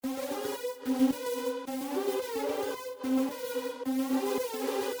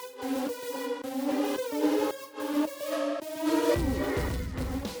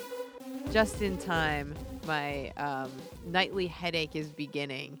Just in time, my nightly headache is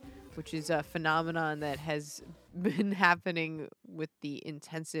beginning, which is a phenomenon that has been happening with the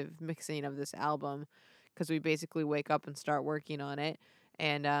intensive mixing of this album, because we basically wake up and start working on it.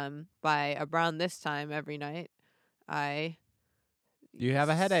 And by around this time every night, I You have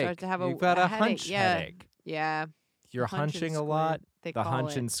a headache. start to have You've got a headache. hunch Yeah. headache. Yeah. You're Hunch and hunching a squint, lot. they The call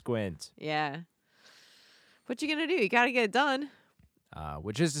hunch it. and squint. Yeah. What you gonna do? You gotta get it done.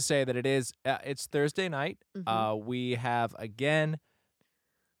 Which is to say that it's Thursday night. Mhm. We have, again,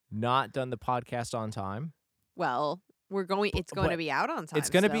 not done the podcast on time. Well, it's going to be out on time. It's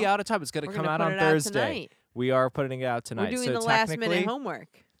going to be still. out of time. It's going to We're come gonna out put on it out Thursday. tonight. We are putting it out tonight. We're doing so the last minute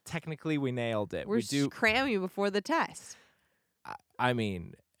homework. Technically, we nailed it. We're cramming before the test. I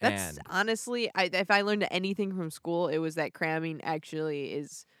mean, That's honestly, if I learned anything from school, it was that cramming actually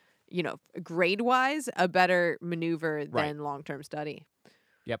is, grade-wise, a better maneuver than long-term study.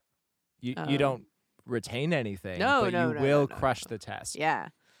 Yep. You don't retain anything, No, but no, you no, will no, crush the test. Yeah.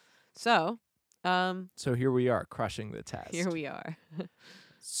 So, So here we are, crushing the test. here we are.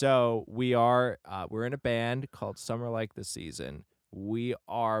 So we're in a band called Summer Like the Season. We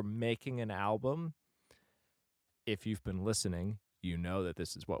are making an album. If you've been listening, you know that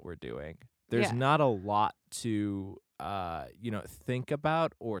this is what we're doing. There's not a lot to think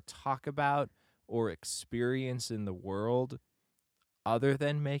about or talk about or experience in the world other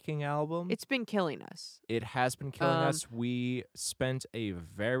than making albums. It's been killing us. It has been killing us. We spent a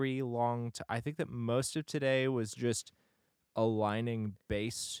very long time. I think that most of today was just aligning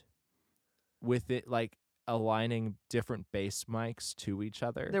bass with it, like aligning different bass mics to each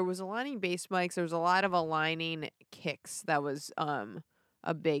other. There was aligning bass mics. There was a lot of aligning kicks. That was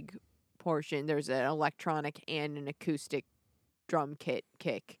a big portion. There's an electronic and an acoustic drum kit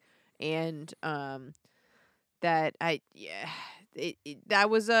kick, and that that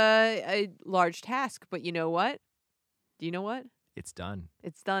was a large task. But you know what? Do you know what? It's done.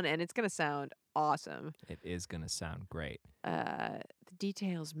 It's done, and it's gonna sound awesome. It is gonna sound great. The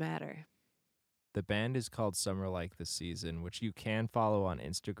details matter. The band is called Summer Like the Season, which you can follow on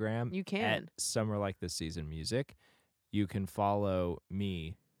Instagram. You can. At Summer Like the Season Music. You can follow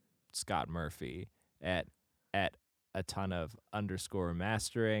me, Scott Murphy, at a ton of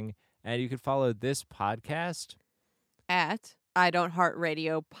 _mastering. And you can follow this podcast at I Don't Heart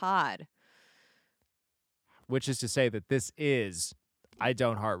Radio Pod. Which is to say that this is I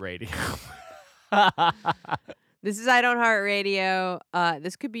Don't Heart Radio. This is I Don't Heart Radio.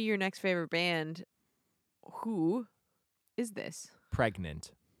 This could be your next favorite band. Who is this?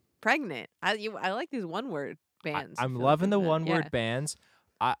 Pregnant. Pregnant. I like these one-word bands. I'm loving the one-word bands.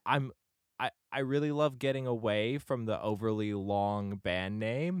 I really love getting away from the overly long band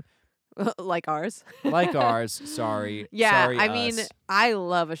name. Like ours. Like ours. Sorry. Yeah, Sorry, I mean, us. I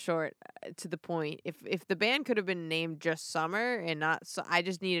love a short to the point. If the band could have been named just Summer and not, I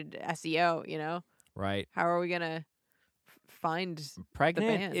just needed SEO, Right. How are we going to find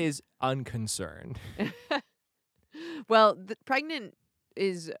Pregnant the band? is unconcerned. Well, Pregnant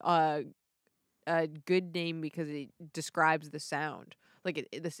is a good name because it describes the sound. Like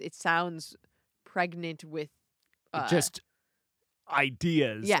it sounds pregnant with just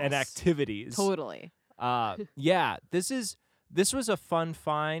ideas yes, and activities. Totally. Yeah, this was a fun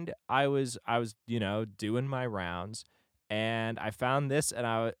find. I was doing my rounds and I found this and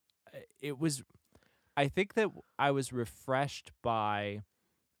I think that I was refreshed by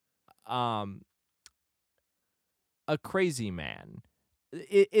a crazy man.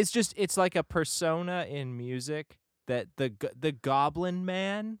 It's like a persona in music that the Goblin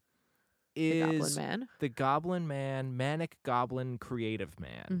Man is the Goblin Man, manic goblin creative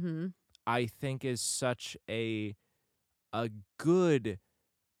man. Mm-hmm. I think is such a good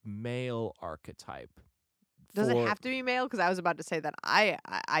male archetype. Does it have to be male? Because I was about to say that I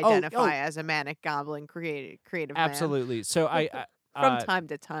identify as a manic goblin creative absolutely. man. So I from time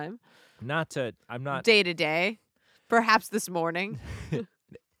to time. I'm not day to day. Perhaps this morning.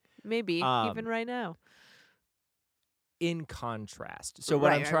 Maybe even right now. In contrast. So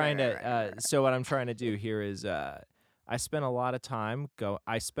what I'm trying to do here is I spend a lot of time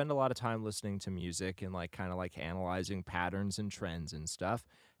listening to music and kind of analyzing patterns and trends and stuff.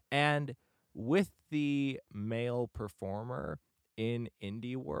 And with the male performer in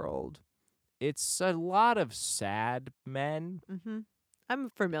indie world, it's a lot of sad men. Mm-hmm. I'm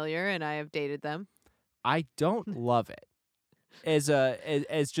familiar and I have dated them. I don't love it.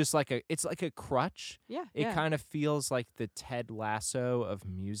 as just like it's like a crutch. Yeah. It Yeah. kind of feels like the Ted Lasso of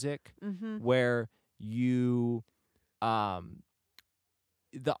music, Mm-hmm. where you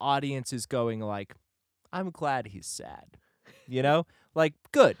the audience is going like, I'm glad he's sad. You know? Like,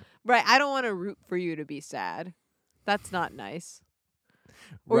 good. Right. I don't want to root for you to be sad. That's not nice.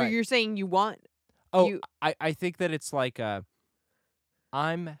 Or Right. you're saying you want Oh, you I think that it's like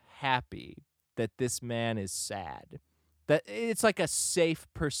I'm happy that this man is sad. That it's like a safe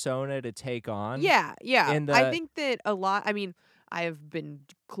persona to take on. Yeah, yeah. In I the think that a lot. I mean, I have been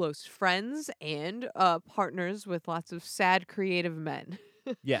close friends and partners with lots of sad creative men.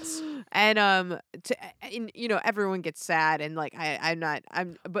 Yes. And everyone gets sad, and like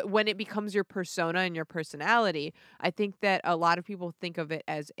but when it becomes your persona and your personality, I think that a lot of people think of it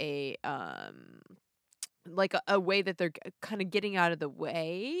as a like a way that they're kind of getting out of the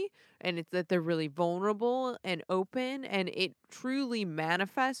way, and it's that they're really vulnerable and open, and it truly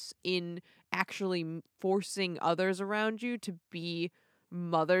manifests in actually forcing others around you to be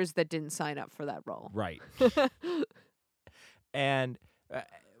mothers that didn't sign up for that role. Right. And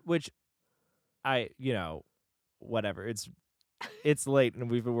which whatever. It's late and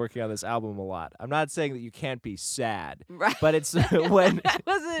we've been working on this album a lot. I'm not saying that you can't be sad, Right. but it's when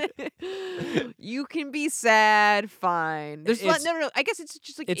you can be sad, fine. There's no. I guess it's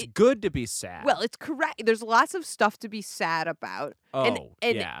just like it's good to be sad. Well, it's correct. There's lots of stuff to be sad about. And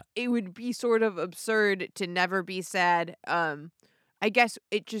yeah. It would be sort of absurd to never be sad. I guess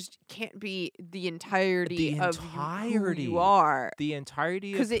it just can't be the entirety of who you are. The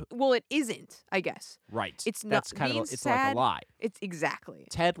entirety Because it isn't, I guess. Right. It's That's not kind being of it's sad, like a lie. It's exactly.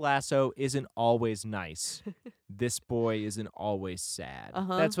 Ted Lasso isn't always nice. This boy isn't always sad.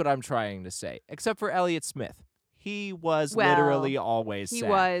 That's what I'm trying to say. Except for Elliott Smith. He was literally always sad. He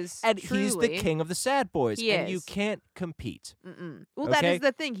was. And truly. He's the king of the sad boys. He and is. you can't compete. Well, that is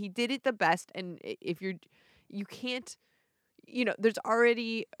the thing. He did it the best. And if you can't, there's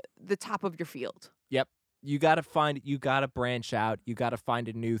already the top of your field. Yep. You got to branch out. You got to find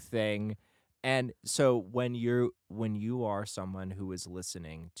a new thing. And so when you are someone who is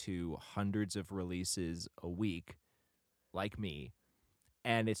listening to hundreds of releases a week, like me,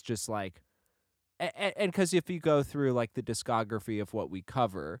 and it's just like, and because if you go through like the discography of what we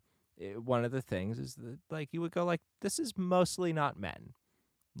cover, one of the things is that like you would go like, this is mostly not men.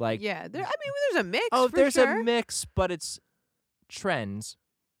 Like, yeah, there's a mix. Oh, for there's sure. a mix, but it's trends,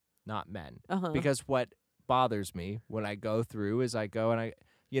 not men. Because what bothers me when I go through is I go and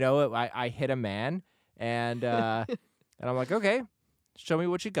I hit a man and and I'm like, okay, show me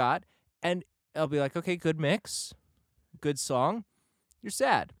what you got. And I'll be like, okay, good mix, good song. You're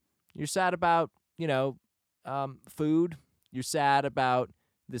sad. You're sad about, food. You're sad about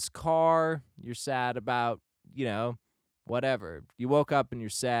this car. You're sad about, whatever. You woke up and you're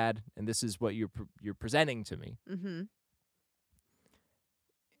sad, and this is what you're presenting to me. Mm-hmm.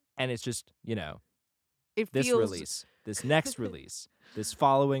 And it's just, It this feels release, this next release, this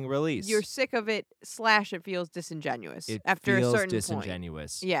following release. you're sick of it. / it feels disingenuous It after feels a certain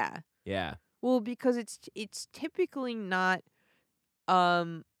disingenuous. point. Yeah. Yeah. Well, because it's typically not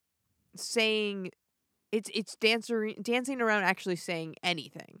saying it's dancing around actually saying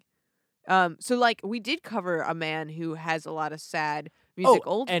anything. So like we did cover a man who has a lot of sad music,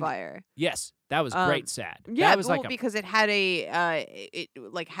 Old Fire. Yes, that was great sad. Yeah, that was because it had a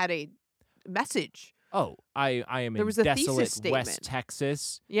had a message. Oh, I am there in was a desolate thesis statement. West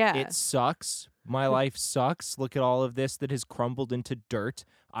Texas. Yeah. It sucks. My life sucks. Look at all of this that has crumbled into dirt.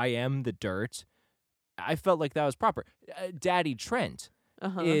 I am the dirt. I felt like that was proper. Daddy Trent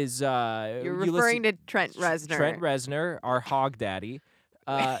is You're referring to Trent Reznor. Trent Reznor, our hog daddy.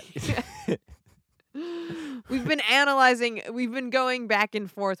 We've been going back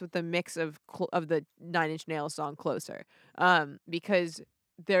and forth with the mix of the Nine Inch Nails song Closer, because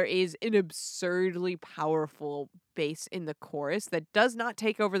there is an absurdly powerful bass in the chorus that does not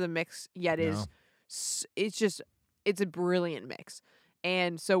take over the mix yet. It's a brilliant mix.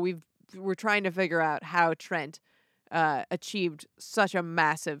 And so we're trying to figure out how Trent achieved such a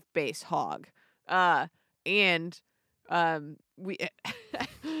massive bass hog.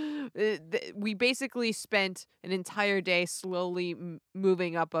 We basically spent an entire day slowly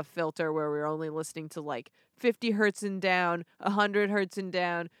moving up a filter where we were only listening to like 50 hertz and down, 100 hertz and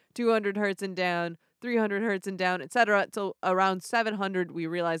down, 200 hertz and down, 300 hertz and down, etc. Till around 700, we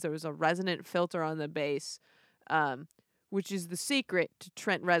realized there was a resonant filter on the bass, which is the secret to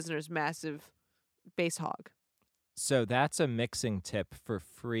Trent Reznor's massive bass hog. So that's a mixing tip for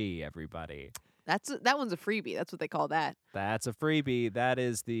free, everybody. That one's a freebie. That's what they call that. That's a freebie. That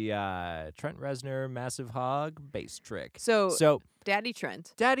is the Trent Reznor Massive Hog bass trick. So Daddy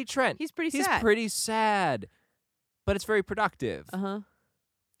Trent. Daddy Trent. He's pretty He's sad. pretty sad, but it's very productive.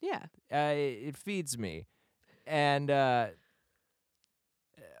 Yeah. It feeds me. And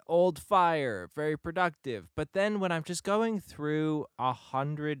Old Fire, very productive. But then when I'm just going through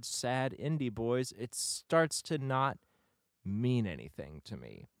 100 sad indie boys, it starts to not mean anything to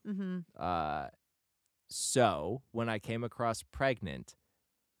me. So when I came across Pregnant,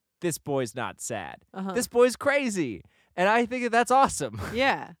 this boy's not sad. This boy's crazy. And I think that's awesome.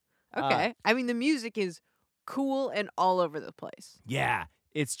 Yeah. Okay. I mean, the music is cool and all over the place. Yeah.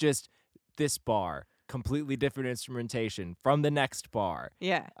 It's just this bar, completely different instrumentation from the next bar.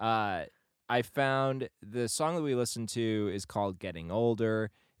 Yeah. I found the song that we listened to is called Getting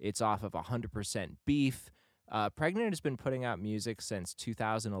Older. It's off of 100% Beef. Pregnant has been putting out music since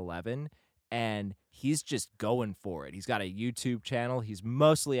 2011, and he's just going for it. He's got a YouTube channel. He's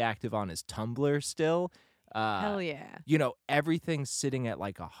mostly active on his Tumblr still. Hell yeah. You know, everything's sitting at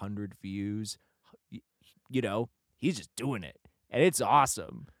like 100 views. You know, he's just doing it, and it's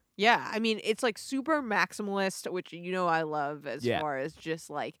awesome. Yeah, I mean, it's like super maximalist, which you know I love as far as just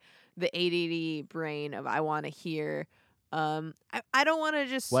like the ADD brain of I want to hear. I don't want to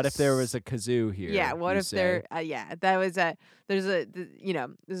just. What if there was a kazoo here? Yeah. What if there? Yeah, that was a. There's a. You know,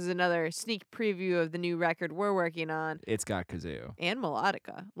 this is another sneak preview of the new record we're working on. It's got kazoo and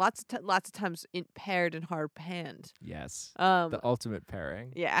melodica. Lots of times paired and hard panned. Yes. The ultimate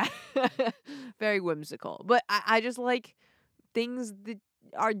pairing. Yeah. Very whimsical, but I just like things that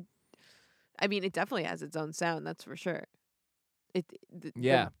are. I mean, it definitely has its own sound. That's for sure.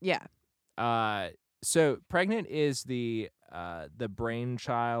 Yeah. So Pregnant is the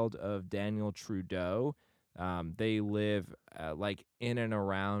brainchild of Daniel Trudeau. They live like in and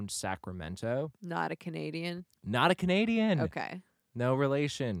around Sacramento. Not a Canadian. Not a Canadian. Okay. No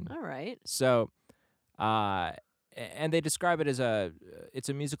relation. All right. So, and they describe it as it's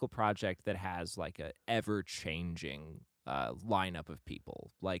a musical project that has like a ever-changing lineup of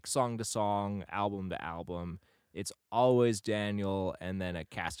people, like song to song, album to album. It's always Daniel and then a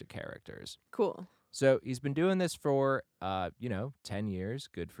cast of characters. Cool. So he's been doing this for, 10 years.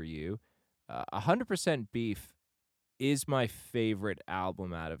 Good for you. 100% Beef is my favorite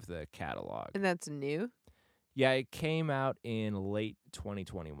album out of the catalog. And that's new? Yeah, it came out in late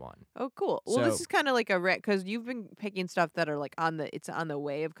 2021. Oh, cool. Well, this is kind of like a because you've been picking stuff that are like it's on the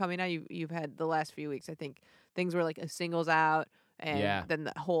way of coming out. You've had the last few weeks, I think, things were like a singles out. And then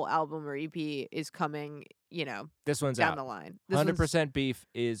the whole album or EP is coming, this one's down out. The line. 100% Beef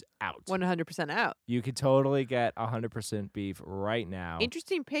is out. 100% out. You could totally get 100% Beef right now.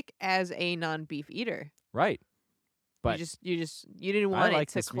 Interesting pick as a non-beef eater. Right. But you didn't want it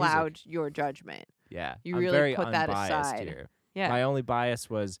to cloud your judgment. Yeah. You I'm really very put that unbiased aside. here. Yeah. My only bias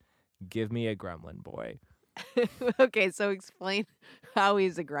was give me a gremlin boy. Okay, so explain how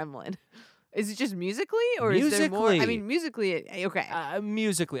he's a gremlin. Is it just musically, or is there more? I mean, musically, okay.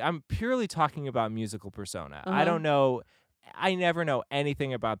 Musically, I'm purely talking about musical persona. I don't know. I never know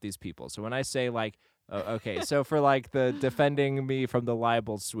anything about these people. So when I say like, okay, so for like the defending me from the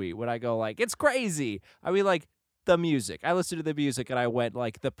libel suite, when I go like, it's crazy, I mean like the music. I listened to the music and I went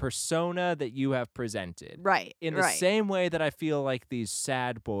like the persona that you have presented. Right. In the same way that I feel like these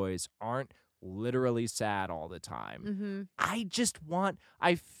sad boys aren't literally sad all the time.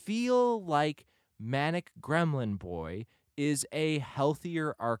 I feel like Manic Gremlin Boy is a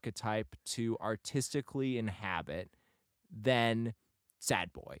healthier archetype to artistically inhabit than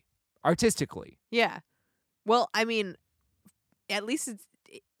Sad Boy. Artistically. Yeah. Well, I mean, at least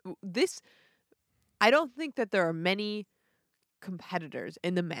this, I don't think that there are many competitors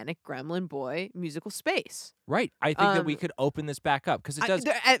in the Manic Gremlin Boy musical space. Right. I think that we could open this back up because it does.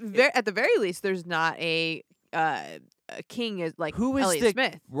 At the very least, there's not a king as like who is Elliott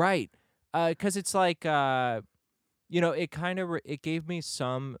Smith. Right. Because it's like, it gave me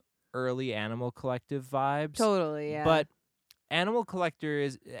some early Animal Collective vibes. Totally, yeah. But Animal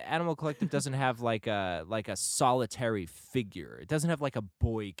Collective doesn't have like a solitary figure. It doesn't have like a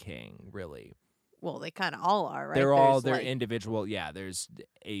boy king, really. Well, they kind of all are, right? They're individual. Yeah, there's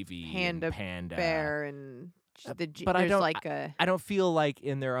AV, Panda, Panda, Bear, and but I don't feel like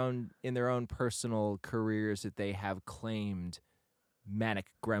in their own personal careers that they have claimed Manic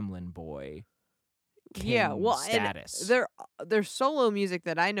Gremlin Boy king status. And their solo music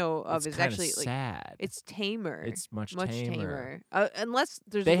that I know of is actually sad. Like it's tamer. It's much tamer. Unless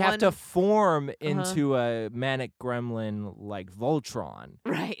there's they have to form into a Manic Gremlin like Voltron,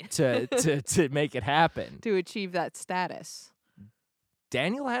 right? to make it happen to achieve that status.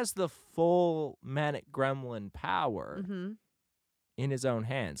 Daniel has the full manic gremlin power Mm-hmm. in his own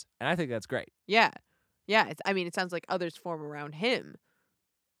hands, and I think that's great. Yeah. Yeah. It sounds like others form around him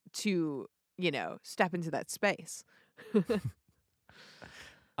to, step into that space.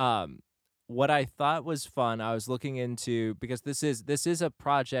 What I thought was fun, I was looking into, because this is a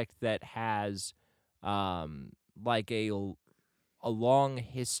project that has like a long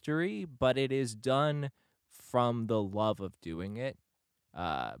history, but it is done from the love of doing it.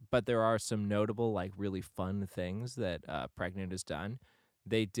 But there are some notable, like, really fun things that Pregnant has done.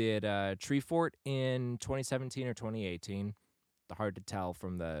 They did Tree Fort in 2017 or 2018. Hard to tell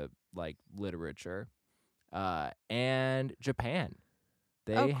from the literature. And Japan.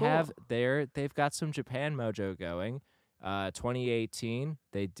 Oh, cool. They've got some Japan mojo going. 2018,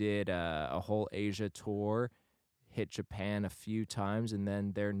 they did a whole Asia tour, hit Japan a few times, and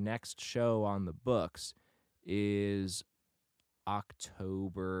then their next show on the books is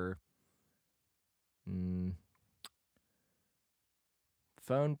October.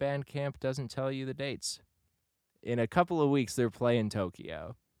 Phone Bandcamp doesn't tell you the dates. In a couple of weeks, they're playing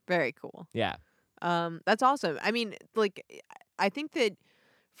Tokyo. Very cool. Yeah. That's awesome. I think that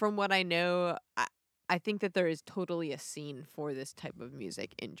from what I know, I think that there is totally a scene for this type of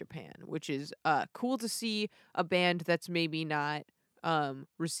music in Japan, which is cool to see a band that's maybe not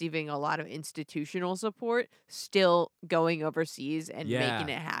receiving a lot of institutional support still going overseas and making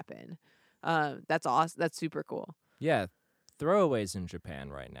it happen. That's awesome. That's super cool. Yeah. Throwaways in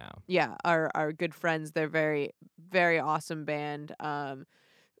Japan right now. Yeah, our good friends. They're very, very awesome band.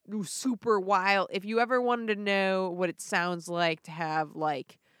 Super wild. If you ever wanted to know what it sounds like to have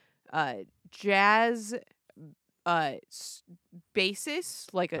jazz basis,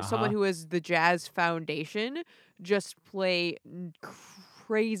 someone who has the jazz foundation, just play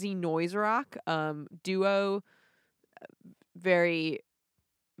crazy noise rock duo. Very,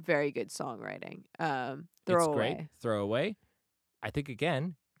 very good songwriting. It's great. Throwaway. I think,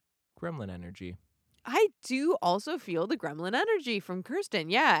 again, gremlin energy. I do also feel the gremlin energy from Kirsten.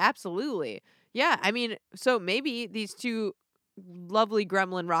 Yeah, absolutely. Yeah, so maybe these two lovely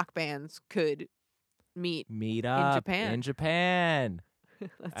gremlin rock bands could meet up in Japan.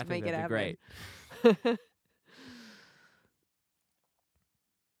 Let's make it happen. Great.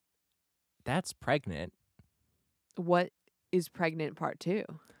 That's Pregnant. What is Pregnant Part 2?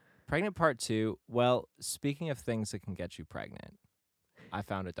 Pregnant Part 2, well, speaking of things that can get you pregnant, I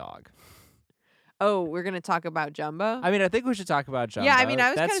found a dog. Oh, we're going to talk about Jumbo? I think we should talk about Jumbo. Yeah, I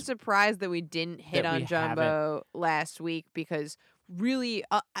was kind of surprised that we didn't hit on Jumbo last week, because really,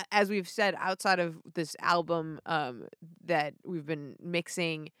 as we've said, outside of this album that we've been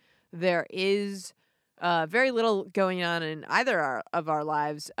mixing, there is very little going on in either of our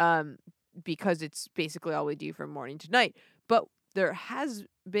lives, because it's basically all we do from morning to night. But there has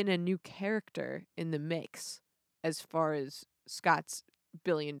been a new character in the mix as far as Scott's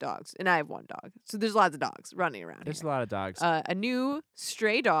billion dogs, and I have one dog, so there's lots of dogs running around. There's a lot of dogs. A new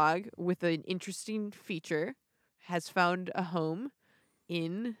stray dog with an interesting feature has found a home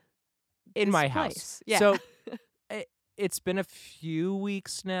in my place. house. Yeah. So it's been a few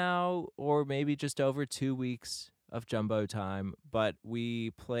weeks now, or maybe just over 2 weeks of Jumbo time, but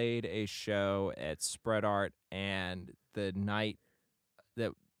we played a show at Spread Art, and the night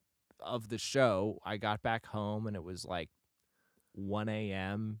of the show, I got back home and it was 1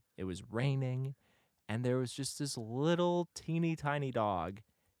 a.m. It was raining, and there was just this little teeny tiny dog.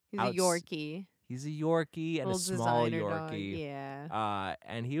 He's a Yorkie. He's a Yorkie and a small Yorkie. Dog. Yeah.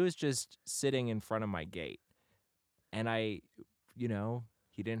 And he was just sitting in front of my gate. And he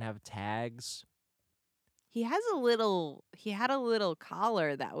didn't have tags. He had a little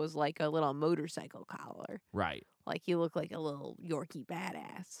collar that was like a little motorcycle collar. Right. He looked like a little Yorkie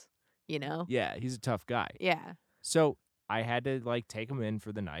badass, Yeah, he's a tough guy. Yeah. So I had to take him in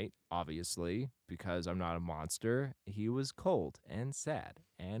for the night, obviously, because I'm not a monster. He was cold and sad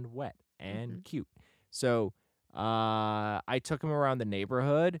and wet and cute. So I took him around the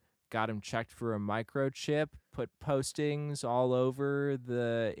neighborhood, got him checked for a microchip, put postings all over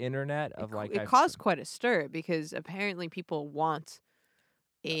the internet of it caused quite a stir, because apparently people want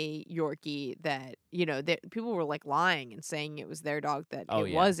a Yorkie that, people were lying and saying it was their dog that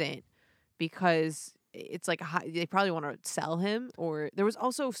wasn't, because it's they probably want to sell him, or there was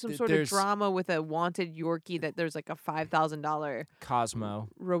also some sort of drama with a wanted Yorkie that there's a $5,000 Cosmo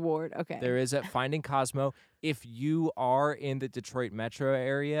reward. Okay. There is at Finding Cosmo. If you are in the Detroit metro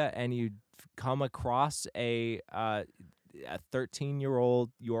area and you come across a 13-year-old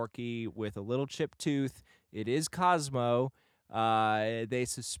Yorkie with a little chipped tooth, it is Cosmo. They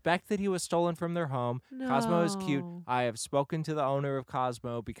suspect that he was stolen from their home. Cosmo is cute. No. I have spoken to the owner of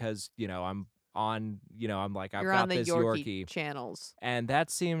Cosmo because, I'm like, I've You're got on the this Yorkie channels. And that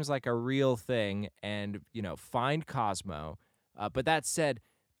seems like a real thing. And, find Cosmo. But that said,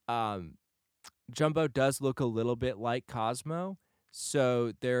 Jumbo does look a little bit like Cosmo.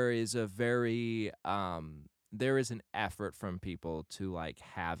 So there is there is an effort from people to like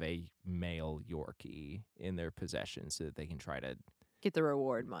have a male Yorkie in their possession so that they can try to Get the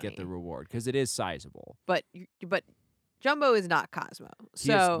reward money. get the reward because it is sizable. But Jumbo is not Cosmo.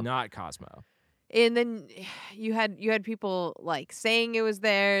 He is not Cosmo. And then you had people like saying it was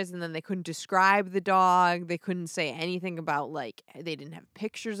theirs, and then they couldn't describe the dog. They couldn't say anything about like they didn't have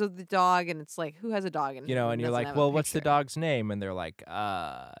pictures of the dog, and it's like, who has a dog? And And you're like, well, what's the dog's name? And they're like,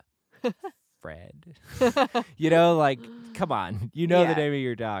 Fred. Like, come on, the name of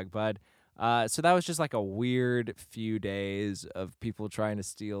your dog, bud. So that was just like a weird few days of people trying to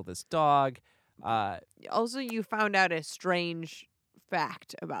steal this dog. Also, you found out a strange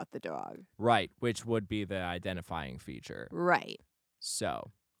fact about the dog. Right, which would be the identifying feature. Right.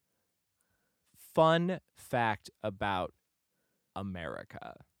 So, fun fact about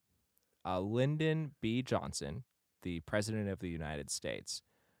America. Lyndon B. Johnson, the President of the United States,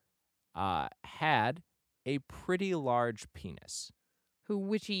 had a pretty large penis.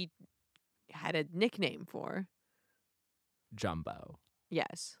 Which he had a nickname for. Jumbo.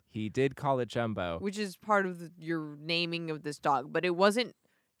 Yes. He did call it Jumbo. Which is part of your naming of this dog. But it wasn't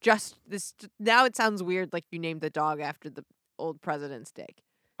just this. Now it sounds weird like you named the dog after the old president's dick.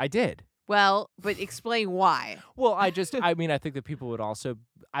 I did. Well, but explain why. Well, I think that people would also,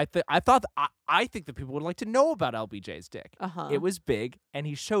 I think that people would like to know about LBJ's dick. Uh-huh. It was big, and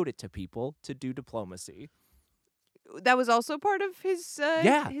he showed it to people to do diplomacy. That was also part of his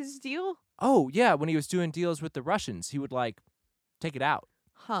his deal? Oh, yeah. When he was doing deals with the Russians, he would, like, take it out.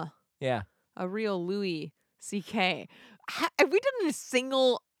 Huh. Yeah. A real Louis C.K. Have we done a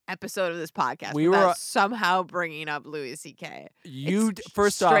single episode of this podcast without somehow bringing up Louis C.K.?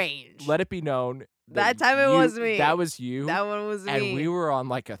 First strange. off, let it be known. That time it was me. That was you. That one was me. And we were on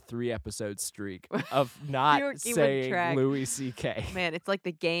like a 3-episode streak of not saying Louis C.K. Man, it's like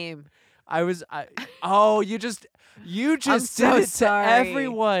the game. You just did it to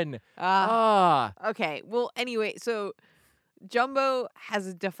everyone. Okay. Well, anyway, so Jumbo has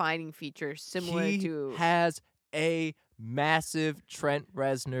a defining feature similar to... He has a massive Trent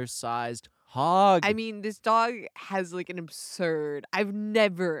Reznor-sized hog. I mean, this dog has like an absurd... I've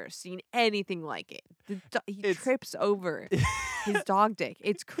never seen anything like it. He trips over his dog dick.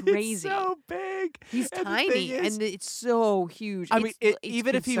 It's crazy. It's so big. He's tiny, and it's so huge. I mean,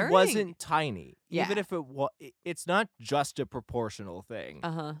 even if he wasn't tiny, yeah. even if it's not just a proportional thing.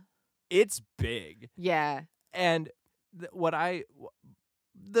 Uh-huh. It's big. Yeah. And the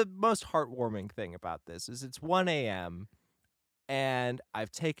most heartwarming thing about this is it's 1 a.m. and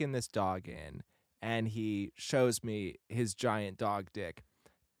I've taken this dog in, and he shows me his giant dog dick.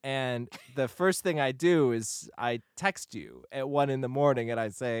 And the first thing I do is I text you at 1 a.m. and I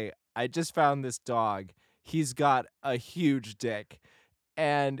say, I just found this dog. He's got a huge dick.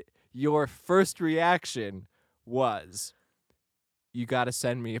 And your first reaction was, you got to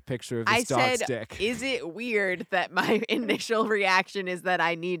send me a picture of this dog's dick. Is it weird that my initial reaction is that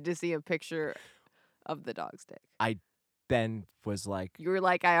I need to see a picture of the dog's dick? I then was like... You were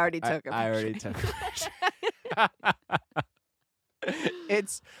like, I already took a picture. I already took a picture.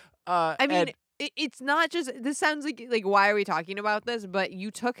 It's... I mean, it's not just... This sounds like, why are we talking about this? But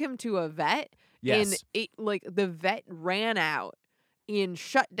you took him to a vet. Yes. And the vet ran out and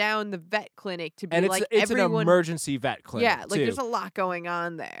shut down the vet clinic to be and it's everyone... an emergency vet clinic, yeah, too. There's a lot going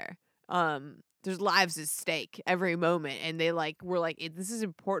on there. There's lives at stake every moment, and they were like, this is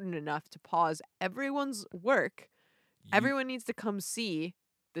important enough to pause everyone's work. Everyone needs to come see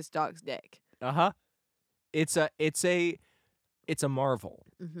this dog's dick. It's a marvel.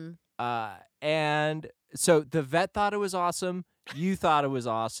 Mm-hmm. And so the vet thought it was awesome. You thought it was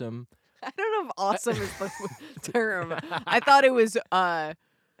awesome. I don't know if awesome is the term. I thought it was shocking.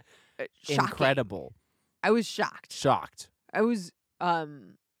 Incredible. I was shocked. I was I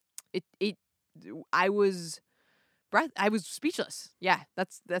was speechless. Yeah,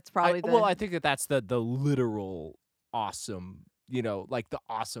 that's probably I think that's the literal awesome, like the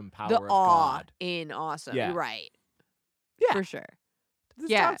awesome power of awe God. In awesome. Yeah. Right. Yeah. For sure. This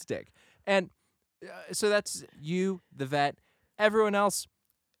dog's dick. And so that's you, the vet. Everyone else,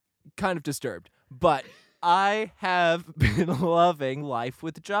 kind of disturbed. But I have been loving life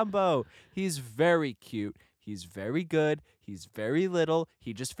with Jumbo. He's very cute. He's very good. He's very little.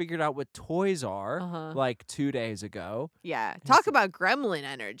 He just figured out what toys are like 2 days ago. Yeah. Talk about gremlin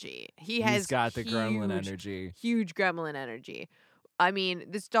energy. He's got the gremlin energy. Huge gremlin energy. I mean,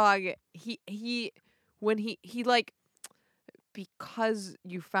 this dog, when he like, because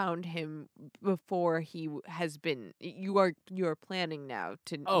you found him before he has been, you are planning now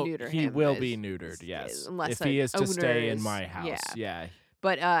to neuter him. He will be neutered, yes. Unless if he is to stay in my house, yeah.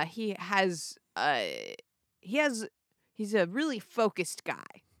 But he's a really focused guy,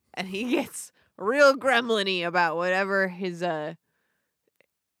 and he gets real gremlin-y about whatever his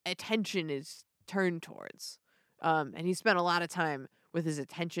attention is turned towards. And he spent a lot of time with his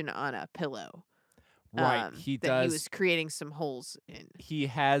attention on a pillow. Right, he that he was creating some holes in. He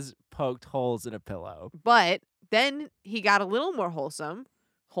has poked holes in a pillow. But then he got a little more wholesome.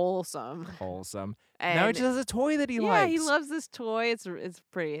 And now he just has a toy that he likes. Yeah, he loves this toy. It's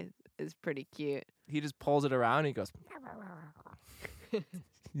pretty cute. He just pulls it around and he goes.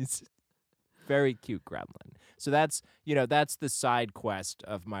 He's very cute gremlin. So that's the side quest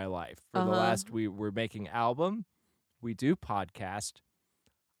of my life. For the last, we're making album, we do podcast.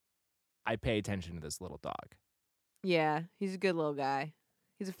 I pay attention to this little dog. Yeah, he's a good little guy.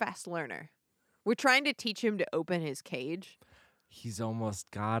 He's a fast learner. We're trying to teach him to open his cage. He's almost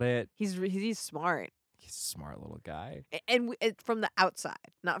got it. He's smart. He's a smart little guy. And from the outside,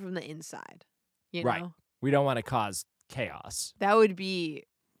 not from the inside. You right. know? We don't want to cause chaos. That would be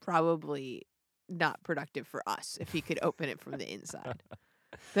probably not productive for us if he could open it from the inside.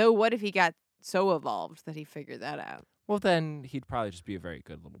 Though, what if he got so evolved that he figured that out? Well, then he'd probably just be a very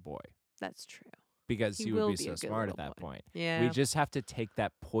good little boy. That's true. Because he would be so smart at that point. Yeah. We just have to take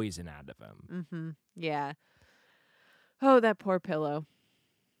that poison out of him. Mm-hmm. Yeah. Oh, that poor pillow.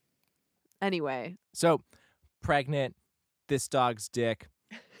 Anyway. So, pregnant, this dog's dick.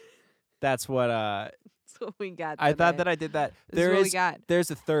 That's what That's what we got today. I thought that I did that. What we got.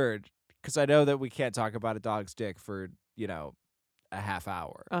 There's a third, because I know that we can't talk about a dog's dick for, a half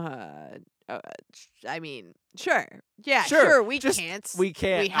hour. I mean, sure. Yeah, sure, we can't. We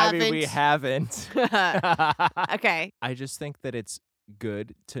can't. We haven't. Okay. I just think that it's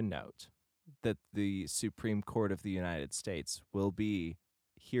good to note that the Supreme Court of the United States will be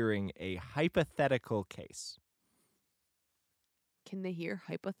hearing a hypothetical case. Can they hear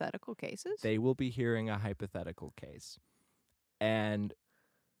hypothetical cases? They will be hearing a hypothetical case. And,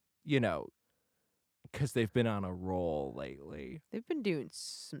 because they've been on a roll lately. They've been doing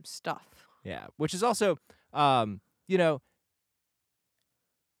some stuff. Yeah, which is also,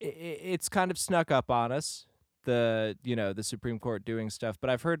 it's kind of snuck up on us, the Supreme Court doing stuff. But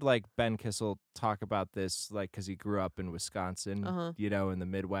I've heard, Ben Kissel talk about this, because he grew up in Wisconsin, in the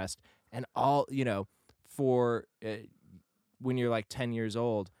Midwest. And all, for when you're, 10 years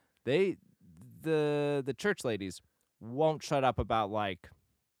old, the church ladies won't shut up about,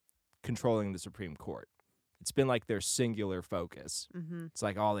 controlling the Supreme Court. It's been their singular focus. Mm-hmm. It's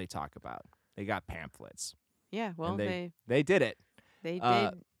all they talk about. They got pamphlets. Yeah, well, they did it. They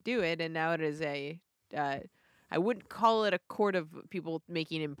did do it, and now it is I wouldn't call it a court of people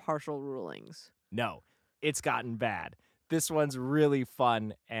making impartial rulings. No, it's gotten bad. This one's really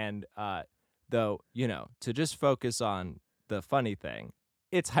fun, and though, to just focus on the funny thing,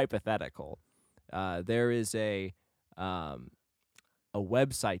 it's hypothetical. There is a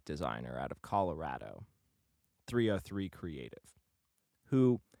website designer out of Colorado, 303 Creative,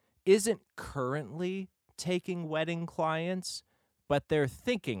 who isn't currently taking wedding clients, but they're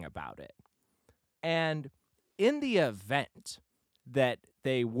thinking about it. And in the event that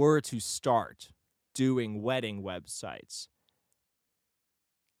they were to start doing wedding websites,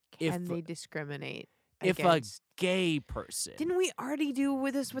 can they discriminate if against a gay person? Didn't we already do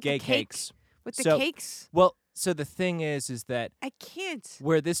with this with gay the cakes? With the cakes? Well, so the thing is that I can't.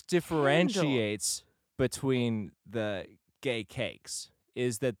 Where this differentiates between the gay cakes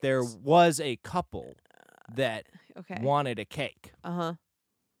is that there was a couple that wanted a cake. Uh-huh.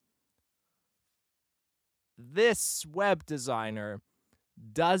 This web designer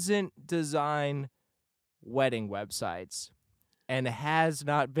doesn't design wedding websites and has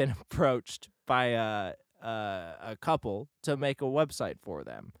not been approached by a couple to make a website for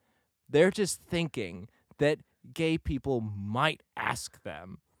them. They're just thinking that gay people might ask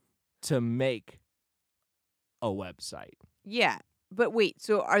them to make a website. Yeah, but wait,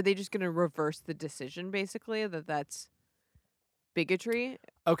 so are they just going to reverse the decision, basically, that's bigotry?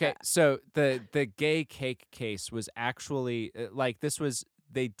 Okay, so the gay cake case was actually,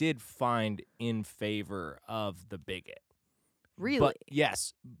 they did find in favor of the bigot. Really? But,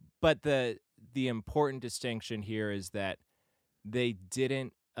 yes, but the important distinction here is that they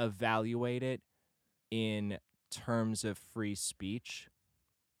didn't evaluate it in terms of free speech.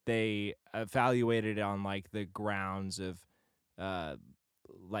 They evaluated it on like the grounds of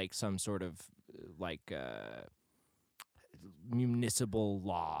like some sort of like municipal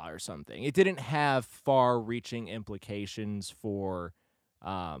law or something. It didn't have far-reaching implications for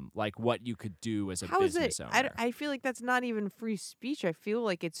like what you could do as a How is it? business owner. I feel like that's not even free speech. I feel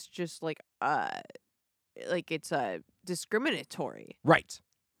like it's just like it's discriminatory. Right.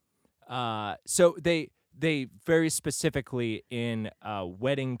 So they very specifically in a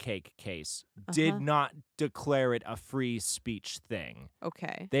wedding cake case did not declare it a free speech thing.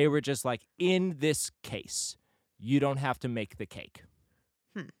 Okay. They were just like, in this case, you don't have to make the cake.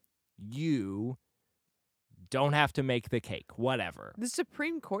 You don't have to make the cake, whatever. The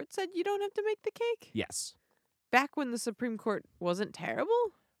Supreme Court said you don't have to make the cake? Yes. Back when the Supreme Court wasn't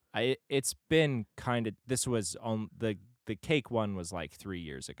terrible? It's been kind of, this was on the cake one was like 3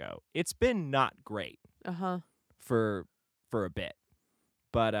 years ago. It's been not great. For a bit.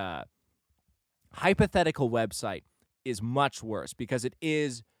 But hypothetical website is much worse because it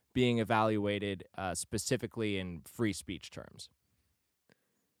is being evaluated specifically in free speech terms.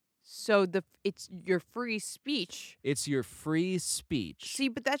 So it's your free speech. It's your free speech. See,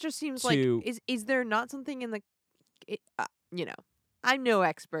 but that just seems like is there not something in the I'm no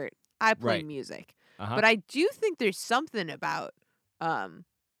expert. I play music. But I do think there's something about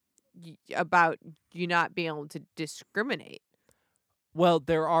you not being able to discriminate. Well,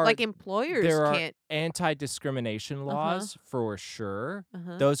 there are like employers can't anti-discrimination laws for sure.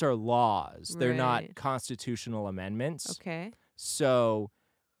 Those are laws. They're not constitutional amendments. Okay. So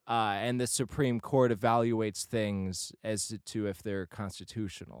and the Supreme Court evaluates things as to if they're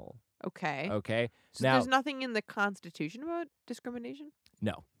constitutional. Okay. Okay. So now, there's nothing in the Constitution about discrimination?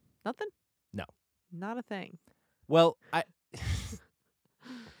 No. Nothing? No. Not a thing. Well,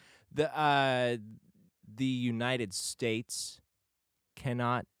 the United States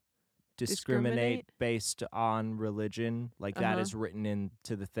cannot discriminate based on religion. Like that is written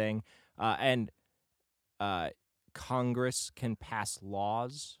into the thing. And Congress can pass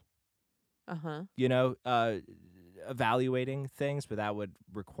laws, evaluating things, but that would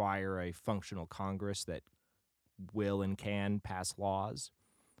require a functional Congress that will and can pass laws.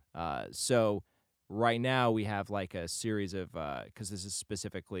 So right now we have like a series of, because this is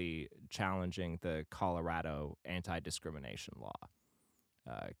specifically challenging the Colorado anti-discrimination law.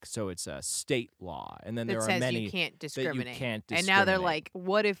 So it's a state law, and then there are many you can't discriminate. That you can't discriminate. And now they're like,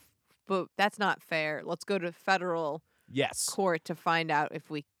 what if? But that's not fair. Let's go to federal court to find out if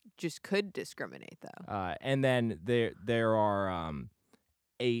we just could discriminate, though. And then there are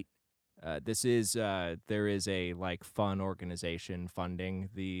 8. There is a like fun organization funding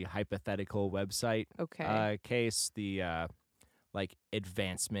the hypothetical website case, the like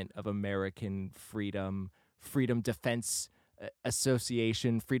Advancement of American Freedom Defense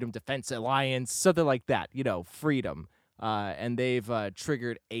Association, Freedom Defense Alliance, something like that, freedom. And they've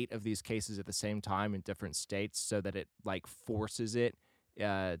triggered 8 of these cases at the same time in different states so that it like forces it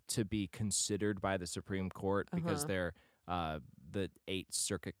to be considered by the Supreme Court because they're the 8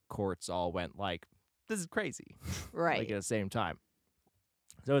 circuit courts all went like, this is crazy. Right. Like at the same time.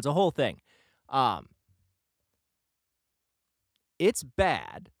 So it's a whole thing. It's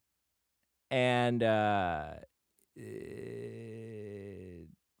bad. And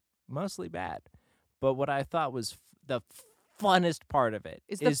mostly bad. But what I thought was the funnest part of it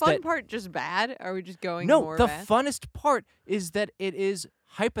is the fun part just bad? Are we just going more bad? No, bad? The funnest part is that it is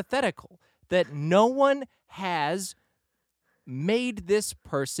hypothetical, that no one has made this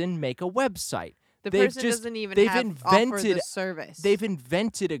person make a website. The person doesn't even offer the service. They've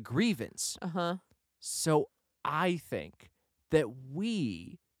invented a grievance. So I think that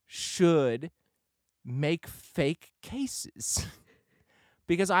we should make fake cases.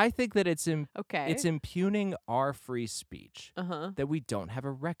 Because I think that it's impugning our free speech that we don't have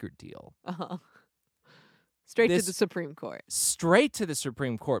a record deal. Straight to the Supreme Court. Straight to the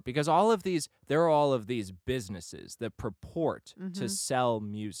Supreme Court, because there are all of these businesses that purport to sell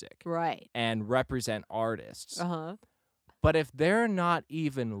music and represent artists. But if they're not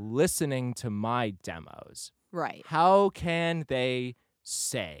even listening to my demos, how can they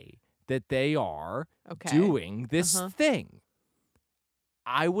say that they are doing this thing?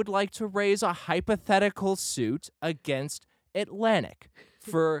 I would like to raise a hypothetical suit against Atlantic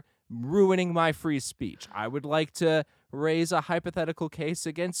for ruining my free speech. I would like to raise a hypothetical case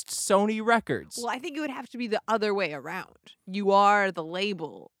against Sony Records. Well, I think it would have to be the other way around. You are the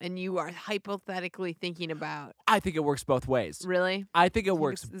label, and you are hypothetically thinking about... I think it works both ways. Really? I think it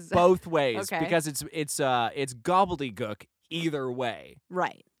works both ways because it's gobbledygook either way.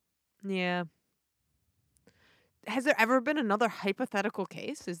 Right. Yeah. has there ever been another hypothetical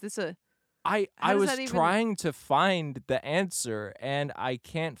case? Is this a I How does was that even- trying to find the answer, and I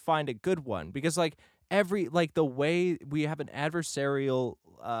can't find a good one because like the way we have an adversarial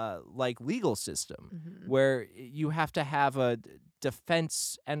like legal system where you have to have a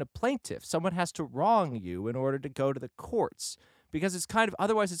defense and a plaintiff. Someone has to wrong you in order to go to the courts because it's kind of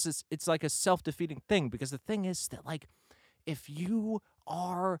otherwise it's like a self-defeating thing because the thing is that like if you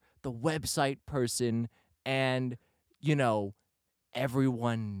are the website person and you know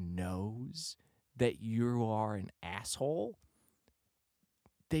everyone knows that you are an asshole,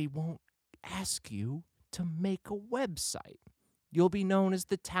 they won't ask you to make a website. You'll be known as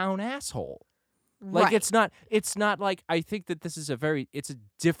the town asshole. Like right. it's not like I think that this is it's a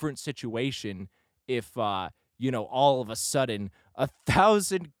different situation if all of a sudden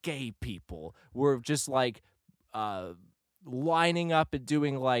 1,000 gay people were just like lining up and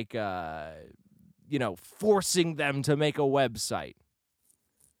doing like forcing them to make a website.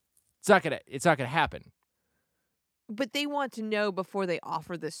 It's not gonna happen. But they want to know before they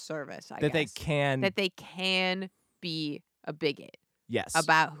offer this service, I That guess. they can be a bigot yes.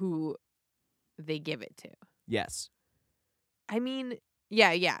 about who they give it to. Yes. I mean,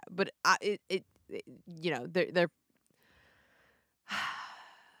 yeah, but they're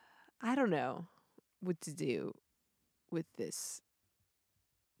I don't know what to do with this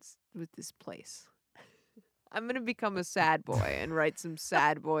place. I'm gonna become a sad boy and write some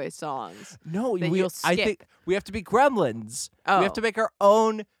sad boy songs. No, you'll I skip. think we have to be gremlins. Oh. We have to make our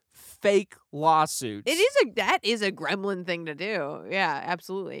own fake lawsuits. That is a gremlin thing to do. Yeah,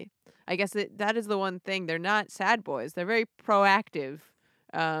 absolutely. I guess that is the one thing. They're not sad boys. They're very proactive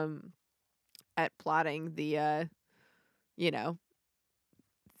at plotting the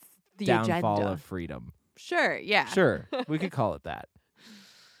downfall agenda. of freedom. Sure, yeah. Sure, we could call it that.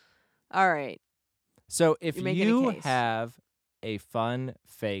 All right. So if You're making a you case. have a fun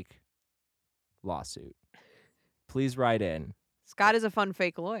fake lawsuit, please write in. Scott is a fun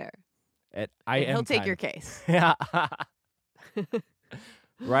fake lawyer. He'll take your case. Yeah.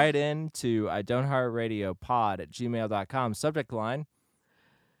 Write in to idon'theartradiopod@gmail.com. Subject line.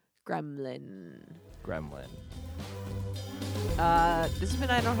 Gremlin. Gremlin. This has been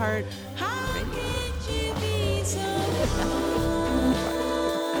I Don't Heart. How could you be so